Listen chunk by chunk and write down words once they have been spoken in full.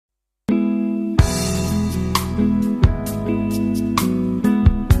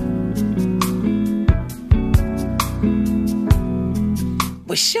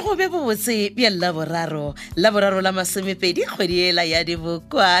Bošego be botse bja laboraro la masomepedi kgwedi ela ya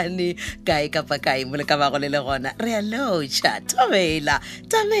dibokwane kae kapa kae mo le ka bago le le gona re a locha thobela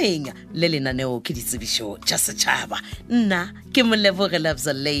tameng le lenaneo ke ditsebišo tša setšhaba nna ke molebogela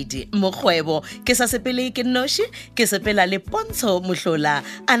bza lady mokgwebo ke sa sepele ke noši ke sepela le pontsho mohlola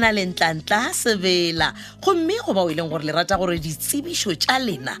a na le ntlantla sebela gomme go ba o ileng gore le rata gore ditsebišo tša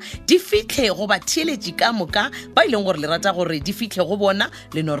lena di fitlhe go ba theeletši ka moka ba ileng gore le rata gore di fitlhe go bona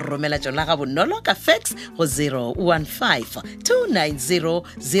le no romela tšona ga bonolo ka fax go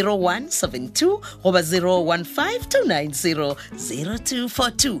 015-290-0172 goba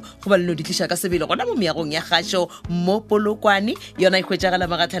 015-290-0242 goba le no di tliša ka sebele gona mo meagong ya kgašo mo polokwane yona e hwetšagala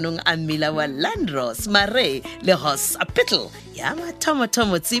magathanong a mmila wa landros mare le hospital ya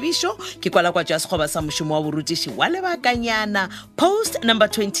mathomo tsebišo ke kwala kwa tša sekgoba sa mošomo wa borutiši wa lebakanyana post number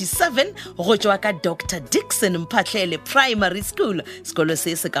 27 go tšwa ka Dr. Dixon Mphatlele Primary School sekolo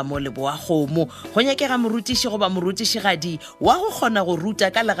se se ka mo leboa kgomo go nyakega morutiši goba morutišigadi wa go kgona go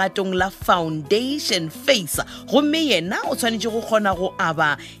ruta ka legatong la foundation phase gomme yena o tshwanetše go kgona go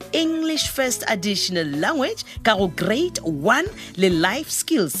aba English first additional language ka go grade 1 le life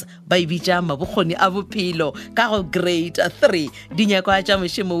skills ba ibitša mabokgoni a bophelo ka go grade 3 dinyakwa tša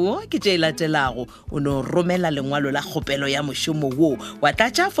mošomo wo ke tše latelago o no romela lengwalo la kgopelo ya mošomo wo wa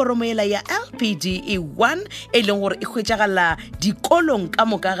tlatša foromo ela ya LPDE 1 e leng gore e hwetšagala dikolong ka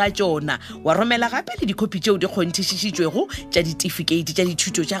moka ga tšona wa romela gape le dikopi tšeo di kgonthišišitšwego tša ditifikheiti tša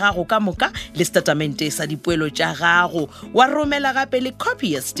dithuto tša gago ka moka le statemente sa dipoelo tša gago wa romela gape le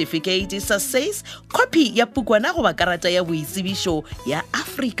copy ya certificate sa SACE copy ya pukwana goba karata ya boitsebišo ya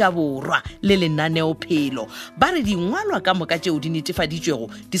Afrika Borwa le lenaneo phelo ba re dingwalwa ka moka tšeo di netefaditšwego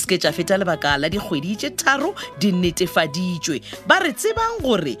di seke tša feta lebaka la dikgwedi tše tharo di netefaditšwe ba re tsebang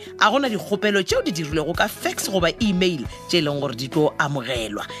gore a gona dikgopelo tšeo di dirilego ka fax goba email tše leng gore di tlo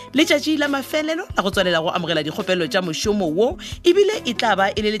amogelwa letšatši la mafelelo la go tswalela go amogela dikgopelo tša mošomo wo ebile e tla ba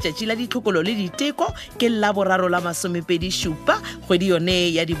e le letšatši la ditlhokolo le diteko ke laboraro la masomepedi šupa kgwedi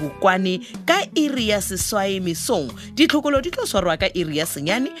yone ya dibokwane ka iri ya seswae mesong ditlhokolo di tlo swarwa ka iri ya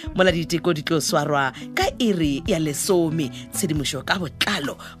senyane mola diteko di tlo swarwa ka iri ya lesome tshedimošo ka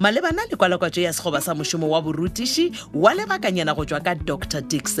botlalo malebana le kwalakwatšo ya sekgoba sa mošomo wa borutiši wa lebakanyana go tšwa ka Dr.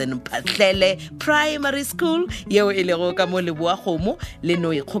 Dixon Mphatlele Primary School yeo e lego ka mo leboa kgomo le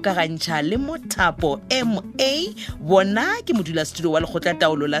no ikgokagantšha le mothapo MA bona ke modulasetulo wa lekgotla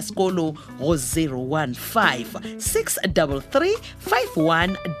taolo la sekolo go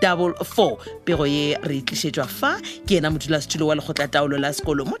 015-633-5144 pego ye re itlišetšwa fa ke yena modulasetulo wa lekgotla taolo la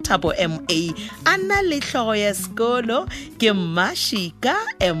sekolo mothapo MA a na le hlogo ya sekolo ke Mashika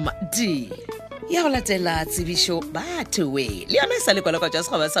MD ya go latela tsebišo bathowe le yona e sa le kwalakwa tša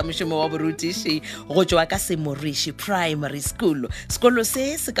sekgoba sa mošomo wa borutiši go tšwa ka Semoriši Primary School sekolo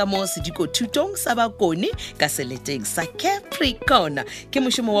se se ka mo sedikothutong sa bakone ka seleteng sa Capricorn ke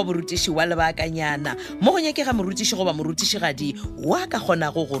mošomo wa borutiši wa lebakanyana mo go nyakega morutiši goba morutišigadi wa ka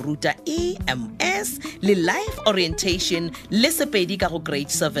kgonago go ruta EMS le life orientation le sepedi ka go grade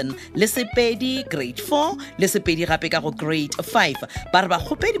 7 le sepedi grade 4 le sepedi gape ka go grade 5 ba re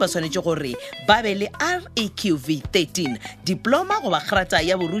bakgopedi ba tshwanetše gore ba be le REQV 13 diploma goba kgrata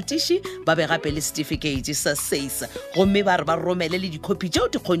ya borutiši ba be gape le certificate sa SACE gomme ba re ba romele le dikopi tšeo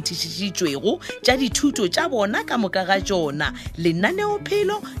di kgonthišišitšwego tša dithuto tša bona ka moka ga tšona lenaneo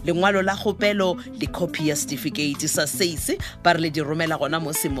phelo lengwalo la kgopelo le copy ya certificate sa SACE ba re le di romela gona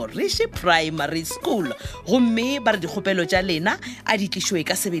mo Semoriši Primary School gomme ba re dikgopelo tša lena a di tlišwe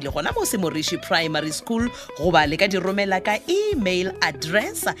ka sebele gona mo Semoriši Primary School goba le ka di romela ka email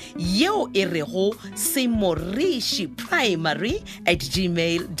address yeo e rego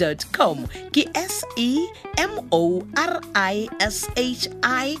semorishiprimary@gmail.com ke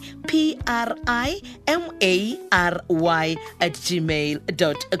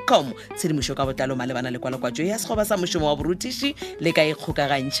semorishiprimary@gmail.com tshedimošo ka botlalo malebana le kwalakwatšo ya sekgoba sa mošomo wa borutiši le ka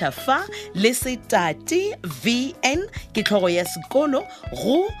ikgokagantšha fa le setati VN ke tlhogo ya sekolo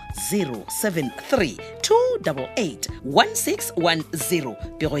go 073-288-1610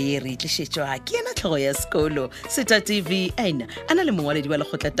 pego ye re itlišetšwa ke yena tlhogo ya sekolo setati VN a na le mongwaledi wa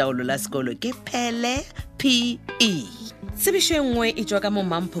lekgotla taolo la sekolo ke Phele PE tsebišo nngwe e tšwa ka mo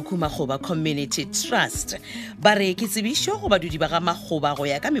Mamphoku Makgoba Community Trust ba re ke tsebišo go badudi ba ga Makgoba go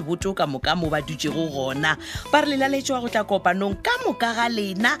ya ka meboto ka moka mo ba dutšego gona ba re lelaletšwa go tla kopanong ka moka ga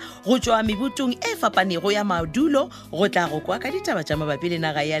lena go tšwa mebotong e fapanego ya madulo go tla go kwa ka ditaba tša mabapi le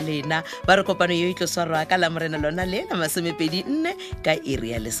naga ya lena ba re kopano yo e tlo swarwa ka Lamorena lona le la 24 ka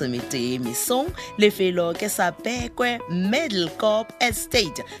iri ya lesometee mesong lefelo ke sa Pekwe Middle Corp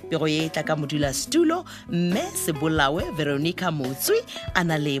Estate pego ye tla ka modulasetulo mme se bolawe Veronica Motswi a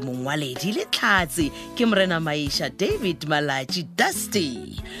na le mongwaledi le tlhatsi ke morena maisha David Malachi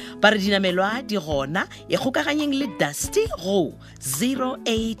Dusty. Ba re dinamelwa di gona e kgokaganyeng le Dusty go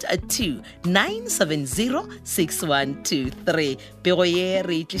 082 970 6123. Pego ye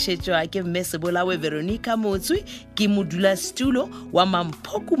re itlišetšwa ke mmesebolawe Veronica Motswi ke modulasetulo wa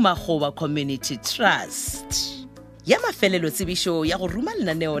Mamphoku Makgoba Community Trust. Ya mafelelo tsebišo ya go ruma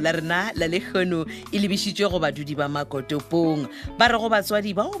lenaneo la rena la lekgono e lebišitšwe go badudi ba makotopong ba re go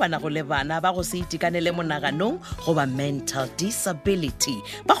batswadi bao ba nago le bana ba go se itekanele monaganong go ba mental disability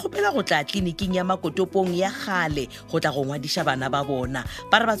ba kgopela go tla tleliniking ya makotopong ya gale go tla go ngwadiša bana ba bona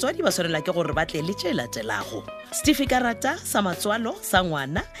ba re batswadi ba swanela ke gore ba tle le tše latelago Stifi karata sa matswalo sa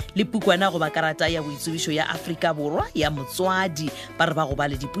ngwana le pukwana go ba karata ya boitsebišo ya Afrika Borwa ya motswadi ba re ba go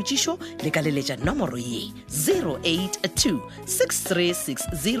ba le dipotšišo le ka leletša nomoro ye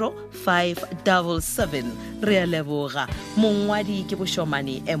 082-6360-577. Re a leboga mongwadi ke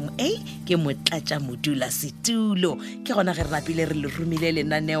bošomane MA ke motlatša modula setulo ke gona ge re rapile re le rumile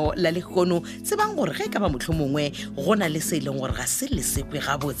lenaneo la lekgono tsebang gore ge ka ba mohlomongwe go na le se e leng gore ga se le sekwe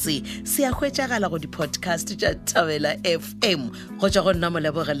gabotse se a hwetšagala go di-podcast tša Thabela FM go tšwa go nna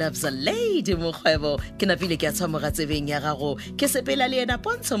moleboge Labza Lady Mokgwebo ke napile ke a tshwamoga tsebeng ya gago ke sepela le yena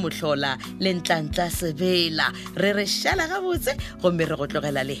Pontsho Mohlola le Ntlantla Sebela re re šala gabotse gomme re go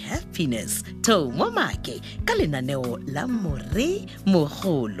tlogela le Happiness Thomo Make ka lenaneo la More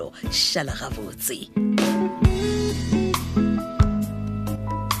Mogolo šala gabotse.